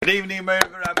Good evening,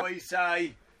 Rabbi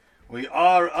Isai. We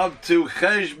are up to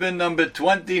Cheshbon number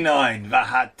 29,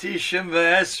 Vahatishim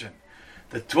Ve'esrim,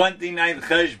 the 29th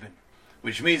Cheshbon,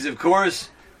 which means, of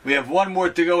course, we have one more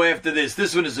to go after this.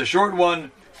 This one is a short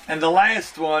one, and the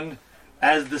last one,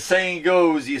 as the saying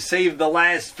goes, you save the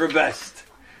last for best.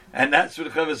 And that's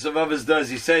what Chavos HaLevavos does.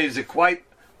 He saves a quite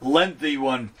lengthy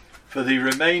one for the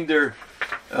remainder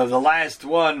of the last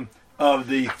one of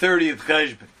the 30th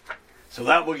Cheshbon. So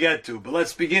that we'll get to. But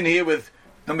let's begin here with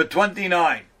number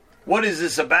 29. What is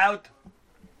this about?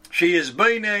 She is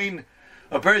Beinain.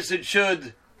 A person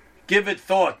should give it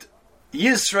thought.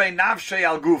 Yisrei nafshei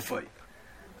al gufay.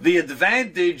 The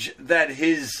advantage that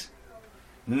his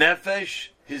nefesh,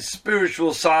 his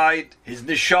spiritual side, his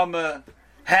neshama,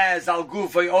 has al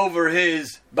gufay over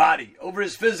his body, over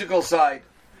his physical side.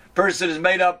 Person is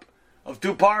made up of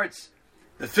two parts,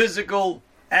 the physical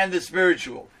and the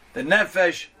spiritual. The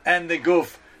nefesh and the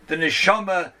guf, the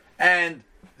neshama and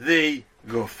the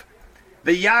guf.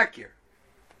 The yakir,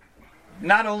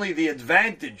 not only the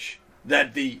advantage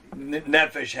that the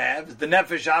nefesh has, the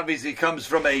nefesh obviously comes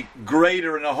from a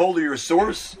greater and a holier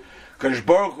source. Kadosh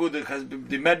Baruch Hu, the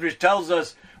Medrash tells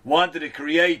us, wanted to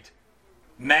create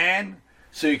man,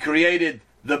 so he created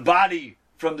the body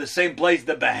from the same place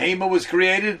the Behema was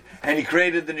created, and he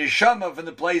created the Neshama from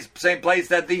the same place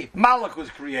that the Malach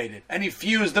was created, and he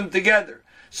fused them together.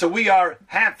 So we are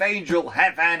half angel,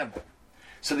 half animal.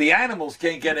 So the animals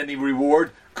can't get any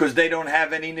reward because they don't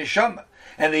have any Neshama,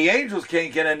 and the angels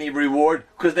can't get any reward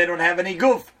because they don't have any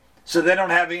Guf. So they don't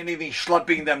have anything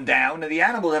schlepping them down, and the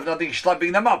animals have nothing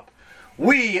schlepping them up.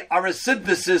 We are a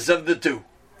synthesis of the two.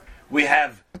 We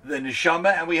have the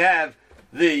Neshama and we have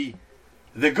the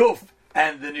Guf.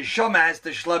 And the neshama has to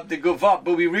schlep the guf up.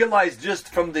 But we realize just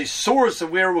from the source of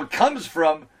where it comes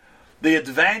from, the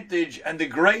advantage and the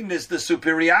greatness, the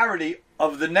superiority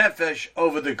of the nefesh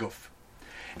over the guf.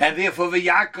 And therefore,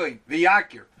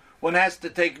 v'yakir, one has to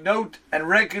take note and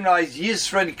recognize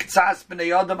Yisra k'tzas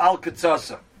b'nei adam al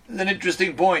k'tzasa. This is an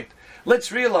interesting point. Let's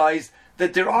realize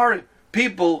that there are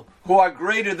people who are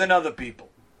greater than other people.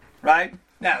 Right?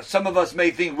 Now, some of us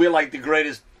may think we're like the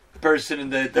greatest person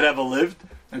that ever lived.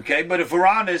 Okay, but if we're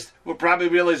honest, we'll probably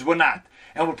realize we're not.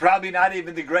 And we're probably not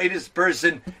even the greatest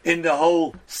person in the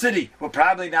whole city. We're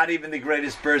probably not even the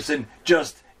greatest person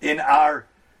just in our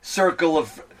circle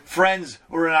of friends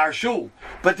or in our shul.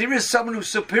 But there is someone who's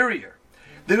superior.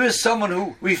 There is someone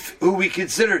who we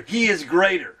consider he is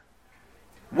greater.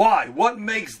 Why? What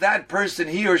makes that person,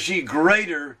 he or she,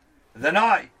 greater than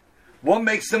I? What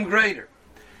makes them greater?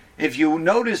 If you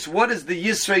notice, what is the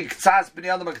Yisrei K'tzas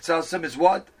B'nei Adam HaK'tzasam is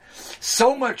what?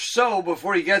 So much so,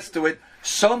 before he gets to it,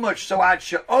 so much so, ad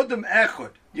she'odem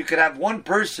echad, you could have one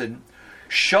person,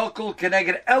 shokol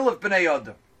keneged elef b'nei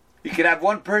adam. You could have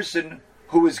one person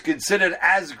who is considered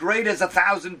as great as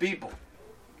 1,000 people.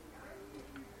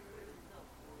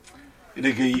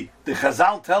 The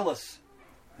Chazal tell us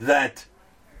that,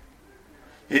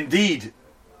 indeed,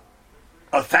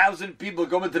 1,000 people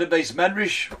go into the Beis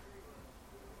Medrash,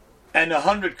 and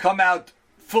 100 come out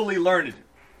fully learned.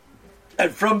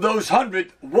 And from those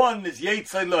 100, one is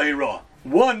Yetzei Lahira.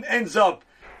 One ends up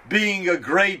being a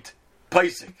great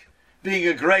Paisik, being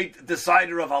a great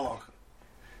decider of halacha.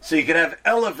 So you can have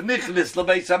Elef Nichlis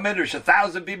L'Beis HaMedrash,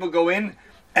 1,000 people go in,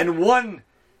 and one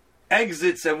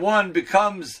exits and one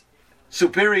becomes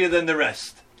superior than the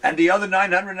rest. And the other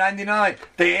 999,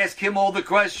 they ask him all the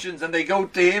questions and they go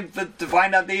to him to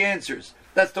find out the answers.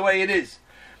 That's the way it is.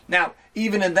 Now,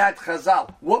 even in that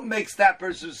Chazal, what makes that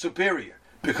person superior?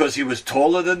 Because he was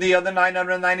taller than the other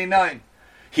 999.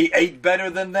 He ate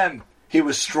better than them. He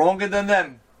was stronger than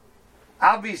them.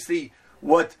 Obviously,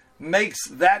 what makes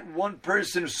that one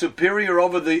person superior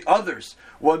over the others,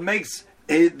 what makes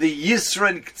the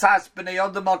Yisra K'tzas B'nei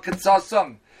Adam al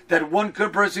K'tzasam, that one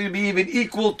person can be even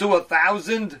equal to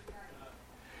 1,000,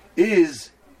 is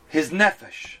his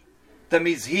nefesh. That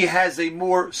means he has a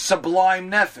more sublime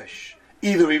nefesh.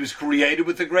 Either he was created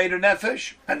with a greater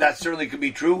nefesh, and that certainly could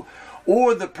be true,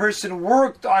 or the person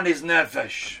worked on his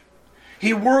nefesh.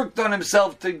 He worked on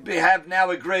himself to have now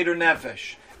a greater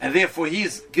nefesh. And therefore he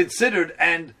is considered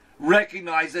and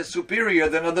recognized as superior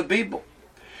than other people.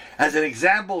 As an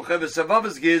example, Chavos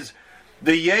HaLevavos gives,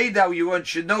 the Yeda, you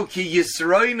should know, ki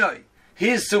Yisroinoi.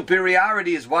 His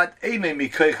superiority is what?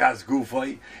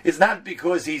 It's not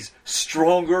because he's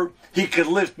stronger, he could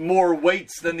lift more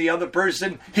weights than the other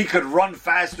person, he could run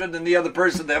faster than the other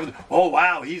person. Oh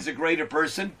wow, he's a greater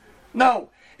person. No,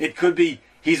 it could be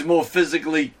he's more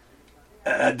physically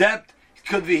adept. It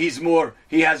could be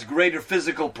he has greater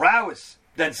physical prowess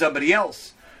than somebody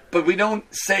else. But we don't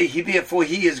say therefore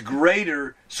he is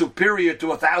greater, superior to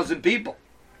 1,000 people.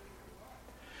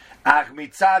 Ach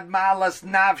mitzad malas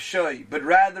nafshoy, but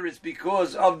rather it's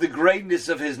because of the greatness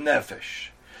of his nefesh.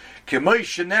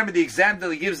 Remember the example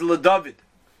he gives LeDavid.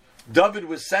 David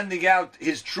was sending out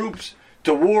his troops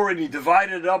to war, and he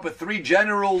divided it up with 3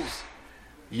 generals,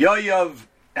 Yoav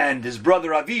and his brother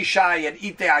Avishai and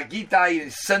Ittai Agitai.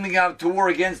 He's sending out to war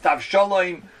against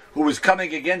Avshalom, who was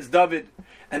coming against David.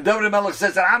 And David HaMelech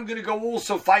says that I'm going to go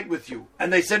also fight with you.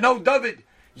 And they said, no, David,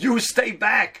 you stay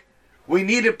back. We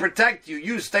need to protect you.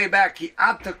 You stay back. Ki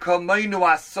ata kameinu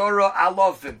asara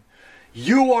alofim.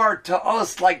 You are to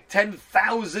us like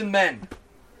 10,000 men.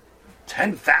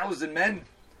 10,000 men?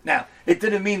 Now, it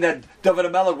didn't mean that David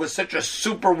HaMelech was such a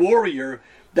super warrior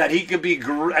that he could be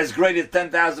as great as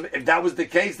 10,000. If that was the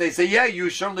case, they say, yeah, you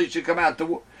surely should come out to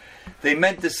war. They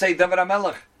meant to say, David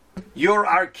HaMelech, you're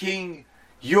our king,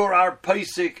 you're our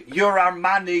Pesach, you're our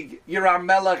Manig, you're our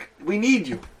Melech. We need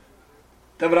you.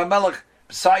 David HaMelech,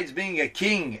 besides being a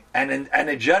king and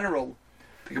a general,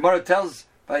 the Gemara tells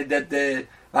that the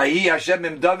Vayi Hashem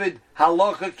im David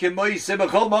halacha k'moise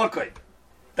b'chol makom.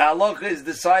 The halacha is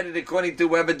decided according to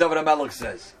whatever David HaMelech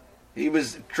says. He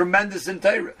was tremendous in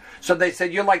Torah. So they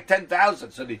said, you're like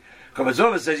 10,000. So the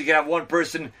Chavazova says you can have one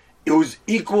person who's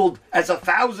equaled as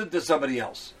 1,000 to somebody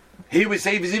else. He would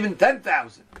say he was even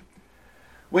 10,000.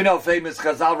 We know famous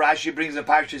Chazal, Rashi brings a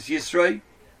Parshas Yisro,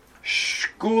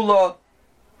 Shkula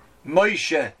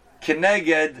Moshe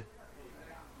Keneged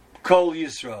Kol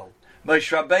Yisrael.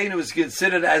 Moshe Rabbeinu was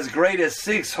considered as great as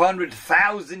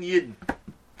 600,000 Yidden.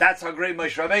 That's how great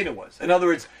Moshe Rabbeinu was. In other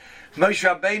words, Moshe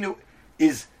Rabbeinu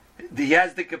he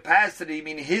has the capacity, I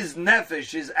mean, his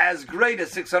nefesh is as great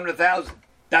as 600,000.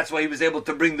 That's why he was able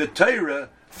to bring the Torah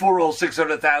for all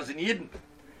 600,000 Yidden,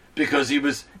 because he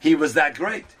was that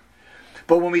great.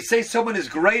 But when we say someone is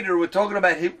greater, we're talking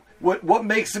about what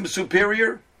makes him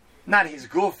superior? Not his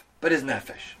guf, but his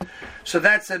nefesh. So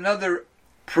that's another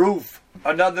proof,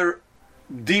 another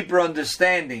deeper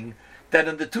understanding that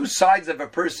on the two sides of a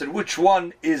person, which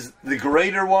one is the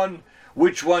greater one?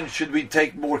 Which one should we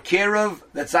take more care of?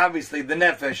 That's obviously the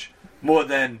nefesh more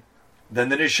than the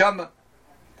neshama.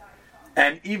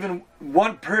 And even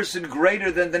one person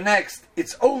greater than the next,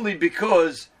 it's only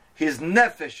because his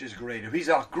nefesh is greater. He's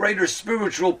a greater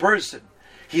spiritual person.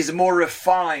 He's more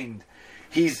refined.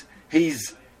 He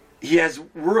has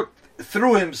worked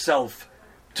through himself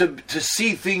to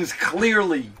see things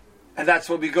clearly. And that's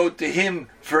why we go to him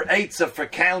for eitzah, for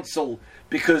counsel,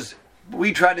 because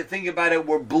we try to think about it,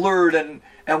 we're blurred and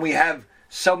we have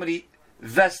so many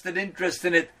vested interest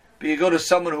in it. But you go to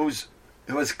someone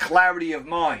who has clarity of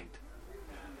mind.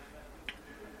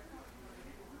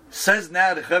 Says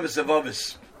now the Chavis of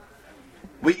Ovis.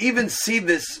 We even see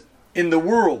this in the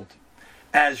world,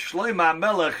 as Shlomo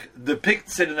HaMelech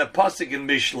depicts it in a pasuk in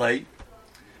Mishlei,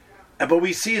 but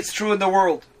we see it's true in the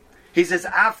world. He says,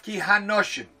 Afki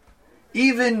Hanoshim.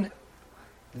 Even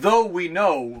though we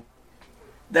know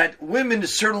that women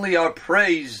certainly are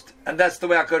praised, and that's the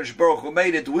way HaKadosh Baruch Hu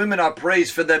made it, women are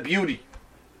praised for their beauty.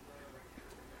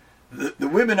 The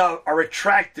women are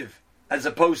attractive as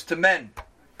opposed to men.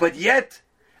 But yet,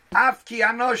 Afki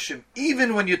Anoshim,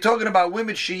 even when you're talking about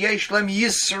women, Sheyesh Lem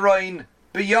Yisroin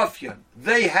B'Yafyan,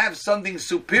 they have something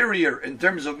superior in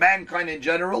terms of mankind in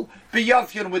general,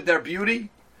 B'Yafyan with their beauty.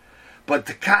 But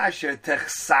the kasher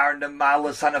techsar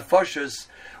nemalas hanafoshes,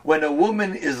 when a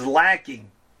woman is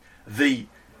lacking the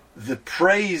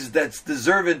praise that's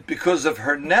deserved because of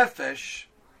her nefesh,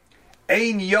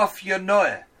 ein yafya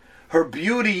noeh, her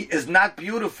beauty is not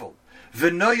beautiful.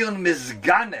 V'noyon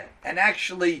mizgane, and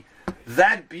actually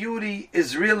that beauty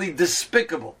is really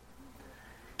despicable.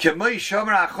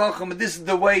 This is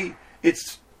the way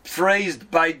it's phrased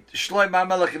by Shlomo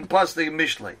HaMelech in Pasuk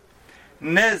Mishlei.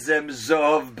 Nezem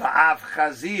zov ba'af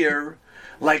chazir,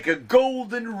 like a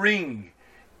golden ring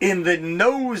in the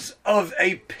nose of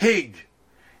a pig.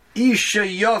 Isha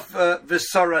yofa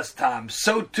v'soras tam.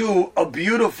 So too, a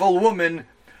beautiful woman,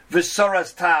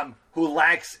 v'soras tam, who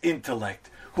lacks intellect,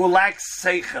 who lacks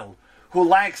seichel, who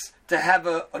lacks to have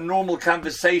a normal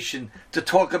conversation, to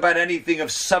talk about anything of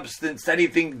substance,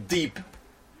 anything deep,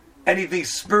 anything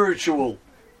spiritual.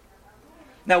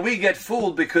 Now we get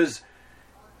fooled because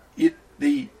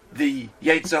the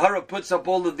Yetzer Hara puts up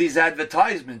all of these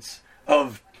advertisements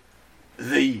of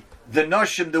the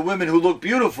noshim, the women who look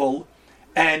beautiful,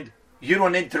 and you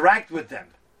don't interact with them.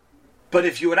 But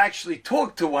if you would actually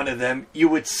talk to one of them, you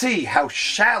would see how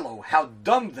shallow, how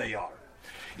dumb they are.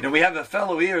 You know, we have a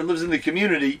fellow here who lives in the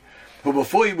community who,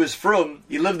 before he was from,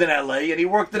 he lived in LA and he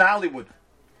worked in Hollywood.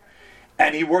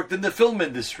 And he worked in the film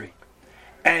industry.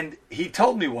 And he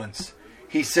told me once,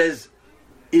 he says,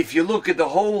 if you look at the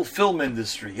whole film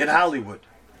industry in Hollywood,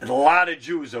 there's a lot of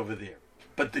Jews over there.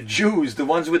 But the Jews, the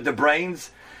ones with the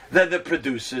brains, they're the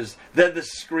producers, they're the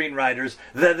screenwriters,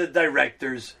 they're the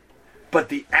directors. But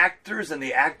the actors and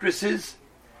the actresses,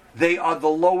 they are the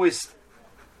lowest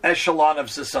echelon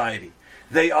of society.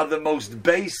 They are the most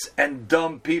base and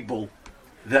dumb people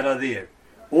that are there.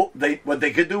 What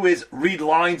they could do is read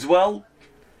lines well,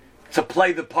 to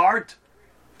play the part.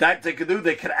 That they could do.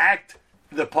 They could act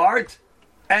the part,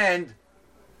 and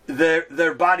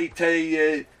their body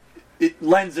it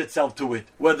lends itself to it,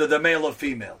 whether they're male or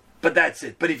female. But that's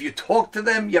it. But if you talk to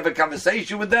them, you have a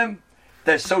conversation with them,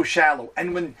 they're so shallow.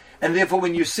 And therefore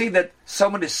when you see that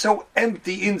someone is so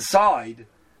empty inside,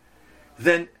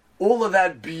 then all of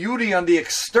that beauty on the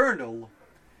external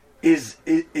is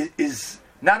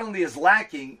not only is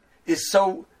lacking, is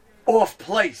so off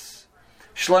place.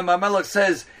 Shlomo HaMelech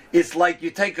says it's like you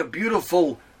take a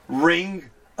beautiful ring,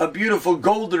 a beautiful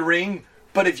golden ring,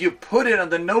 but if you put it on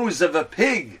the nose of a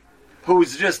pig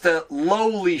who's just a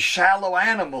lowly, shallow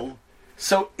animal,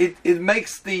 so it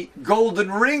makes the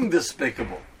golden ring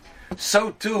despicable.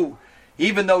 So too,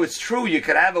 even though it's true, you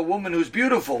could have a woman who's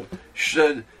beautiful,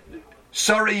 Sarah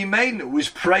Imeinu, who's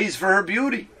praised for her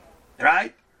beauty,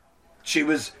 right? She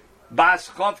was Bas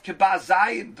Chov Kebas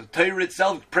Zayin. The Torah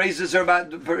itself praises her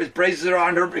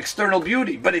on her external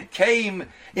beauty, but it came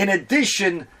in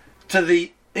addition to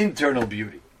the internal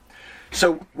beauty.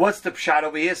 So what's the pshat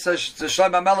over here? So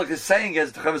Shlomo HaMelech is saying,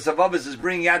 as the Chovos HaLevavos is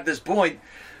bringing out this point,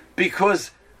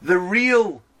 because the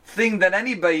real thing that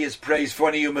anybody is praised for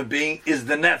in a human being is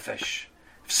the nefesh.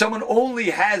 If someone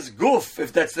only has guf,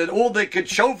 if that's all they could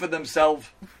show for themselves,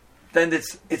 then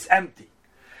it's empty.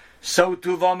 So if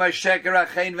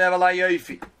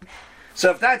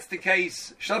that's the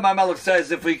case, Shlomo HaMelech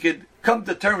says, if we could come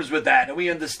to terms with that and we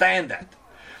understand that,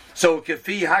 so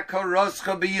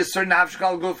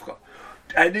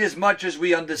and as much as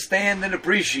we understand and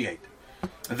appreciate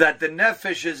that the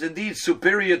nefesh is indeed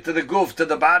superior to the guf, to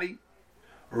the body,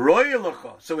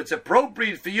 so it's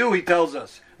appropriate for you, he tells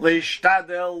us, to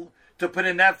put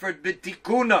an effort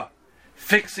b'tikuna,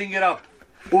 fixing it up.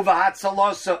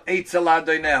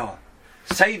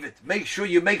 Save it. Make sure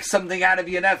you make something out of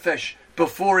your nefesh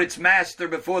before its master,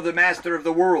 before the master of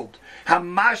the world.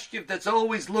 Hamashkif, that's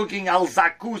always looking al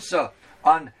zakusa,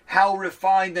 on how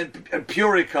refined and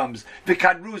pure it comes.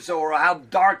 V'kadrusa, or how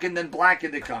darkened and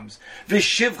blackened it comes.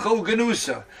 V'shivcho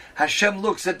ganusa. Hashem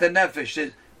looks at the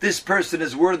nefesh. This person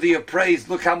is worthy of praise.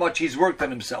 Look how much he's worked on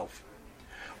himself.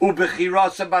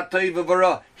 U'bechirasa b'toiv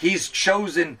v'ra. He's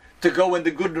chosen to go in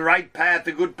the good and right path,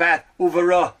 the good path.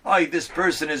 Uvara, this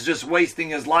person is just wasting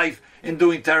his life in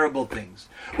doing terrible things.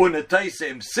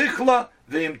 Unataisem sichla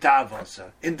v'im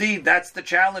tavasa. Indeed, that's the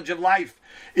challenge of life.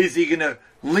 Is he going to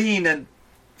lean and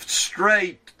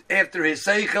stray after his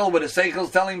seichel, what his seichel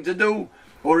is telling him to do,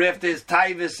 or after his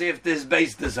taivus, after his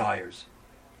base desires?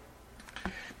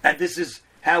 And this is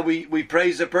how we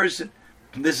praise a person.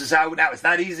 And this is how, now it's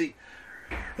not easy.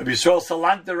 Rabbi Yisrael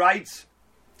Salanta writes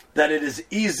that it is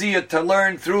easier to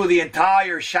learn through the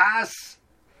entire Shas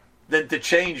than to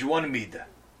change one midah.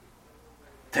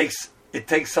 It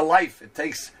takes a life. It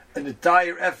takes an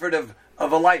entire effort of a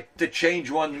life to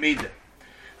change one midah.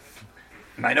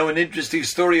 I know an interesting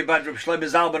story about Reb Shlomo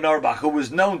Zalman Auerbach, who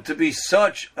was known to be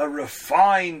such a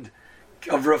refined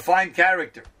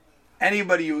character.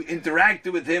 Anybody who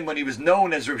interacted with him when he was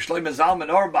known as Reb Shlomo Zalman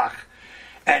Auerbach,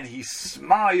 and he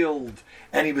smiled,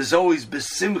 and he was always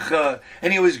besimcha,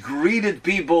 and he always greeted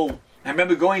people. I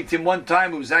remember going to him one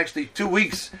time, it was actually 2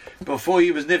 weeks before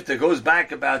he was nifter. It goes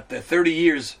back about 30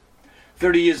 years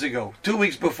ago. 2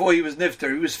 weeks before he was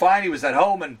nifter. He was fine, he was at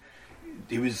home, and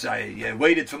I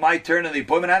waited for my turn on the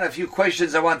appointment. I had a few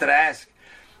questions I wanted to ask.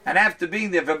 And after being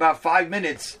there for about 5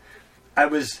 minutes, I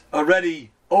was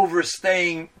already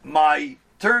overstaying my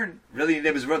turn. Really,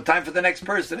 there was time for the next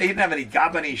person. He didn't have any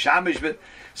gabani, shamish, but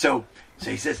so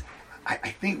he says, I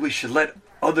think we should let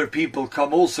other people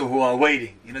come also who are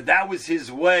waiting. That was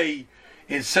his way,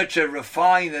 in such a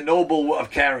refined and noble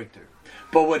of character.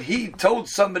 But what he told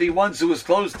somebody once who was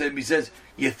close to him, he says,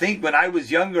 you think when I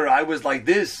was younger I was like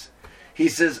this? He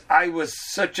says, I was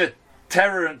such a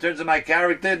terror in terms of my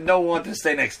character, no one wanted to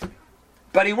stay next to me.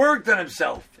 But he worked on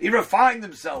himself. He refined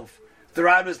himself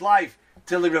throughout his life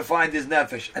till he refined his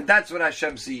nefesh. And that's what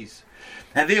Hashem sees.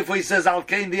 And therefore he says,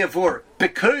 therefore,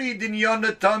 if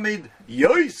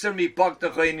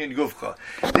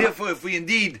we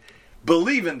indeed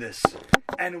believe in this,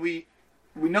 and we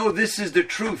know this is the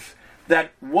truth,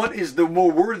 that what is the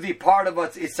more worthy part of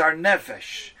us, it's our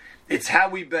nefesh. It's how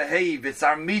we behave. It's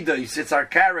our midos. It's our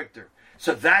character.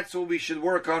 So that's what we should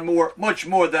work on much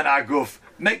more than our guf.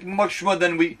 Much more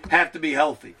than we have to be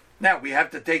healthy. Now, we have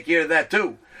to take care of that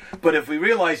too. But if we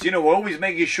realize, we're always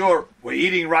making sure we're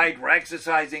eating right, we're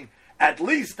exercising, at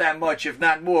least that much, if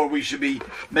not more, we should be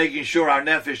making sure our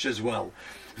nefesh as well.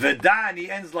 V'da, he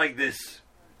ends like this.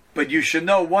 But you should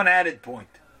know one added point.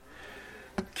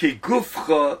 Ki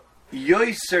gufcha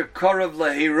yoiser korav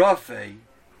lehirofe.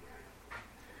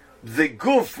 The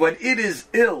guf, when it is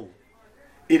ill,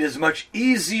 it is much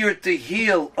easier to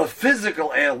heal a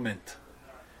physical ailment.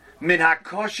 Min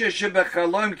hakosha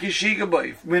shebechalom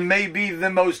kishigaboif. When may be the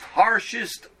most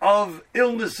harshest of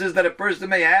illnesses that a person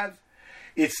may have,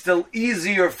 it's still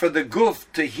easier for the guf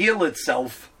to heal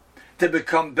itself, to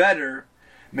become better,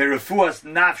 mirafuas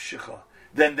nafshecha,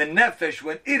 than the nefesh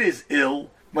when it is ill,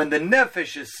 when the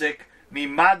nefesh is sick,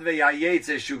 mimad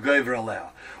ve'yayetze shugover aleh.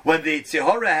 When the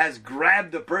Yitzhahara has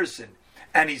grabbed a person,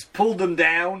 and he's pulled him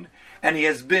down, and he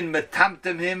has been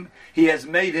metamtem him, he has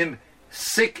made him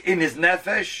sick in his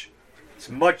nefesh, it's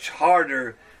much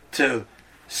harder to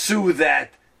soothe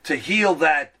that, to heal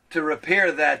that, to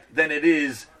repair that, than it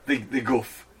is the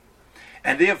guf.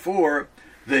 And therefore,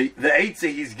 the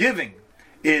eitzah he's giving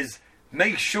is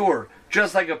make sure,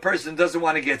 just like a person doesn't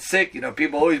want to get sick,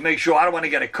 people always make sure, I don't want to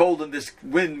get a cold in this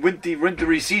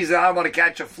wintry season, I don't want to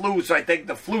catch a flu, so I take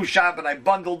the flu shot and I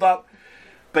bundled up.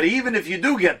 But even if you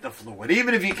do get the flu, and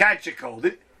even if you catch a cold,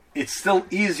 it's still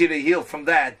easier to heal from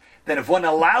that than if one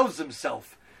allows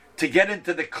himself to get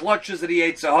into the clutches of the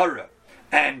Yitzhahara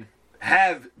and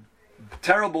have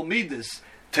terrible midas.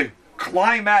 To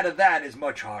climb out of that is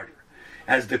much harder.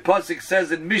 As the pasuk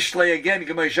says in Mishlei again,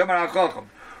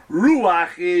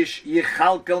 Ruach ish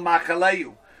yichalkel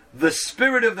machaleyu. The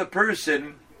spirit of the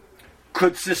person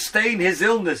could sustain his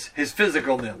illness, his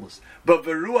physical illness. But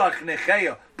v'ruach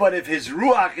necheya. But if his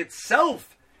ruach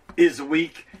itself is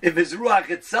weak, if his ruach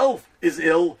itself is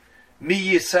ill,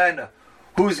 mi yisana.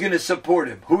 Who's going to support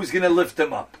him? Who's going to lift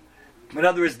him up? In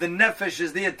other words, the nefesh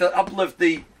is there to uplift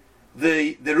the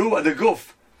ruach, the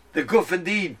guf. The guf,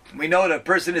 indeed, we know that a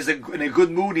person is in a good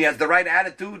mood, he has the right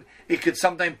attitude, it could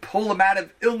sometimes pull him out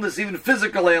of illness, even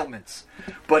physical ailments.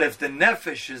 But if the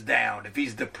nefesh is down, if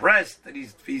he's depressed, that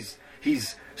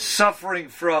he's suffering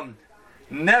from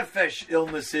nefesh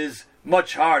illnesses,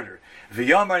 much harder.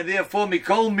 V'yamar, therefore,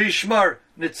 mikol mishmar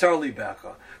nitzar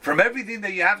libecha. From everything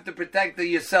that you have to protect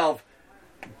yourself,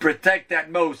 protect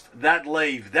that most, that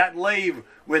lave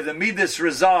where the midas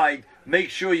reside. Make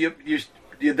sure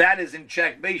that is in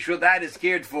check. Make sure that is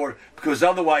cared for, because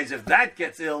otherwise, if that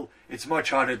gets ill, it's much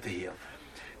harder to heal.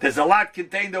 There's a lot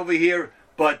contained over here,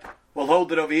 but we'll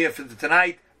hold it over here for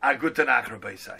tonight. A good Tanakh, Rabbi Say.